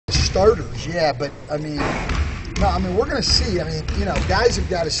starters, yeah, but I mean, no, I mean we're going to see. I mean, you know, guys have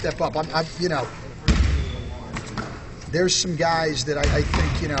got to step up. You know, there's some guys that I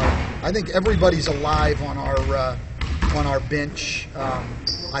think, you know, I think everybody's alive on our bench.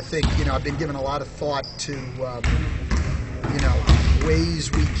 I think, you know, I've been giving a lot of thought to, you know, ways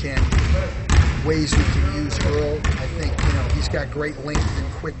we can use Earl. I think, you know, he's got great length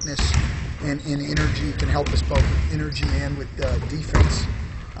and quickness and energy. He can help us both with energy and with defense.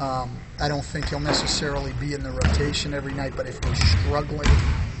 I don't think he'll necessarily be in the rotation every night, but if we're struggling,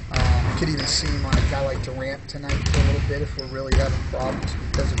 you could even see him on a guy like Durant tonight for a little bit if we're really having problems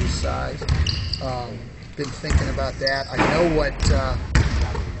because of his size. Been thinking about that. I know what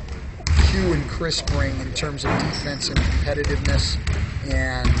Hugh and Chris bring in terms of defense and competitiveness,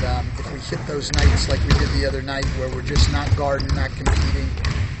 and if we hit those nights like we did the other night where we're just not guarding, not competing,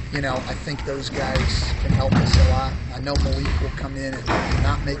 you know, I think those guys can help us a lot. I know Malik will come in and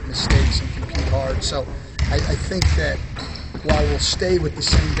not make mistakes and compete hard. So I think that while we'll stay with the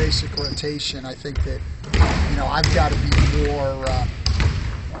same basic rotation, I think that, you know, I've got to be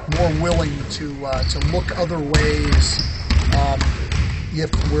more willing to look other ways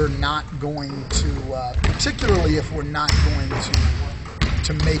if we're not going to, particularly if we're not going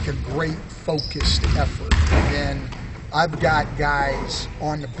to make a great focused effort. Then I've got guys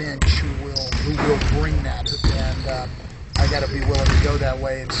on the bench who will bring that, and I got to be willing to go that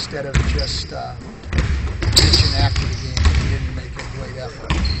way instead of just bitching after the game if we didn't make a great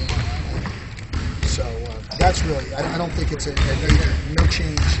effort. So that's really, I don't think it's a major, no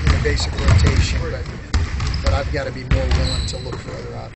change in the basic rotation, but I've got to be more willing to look for other options.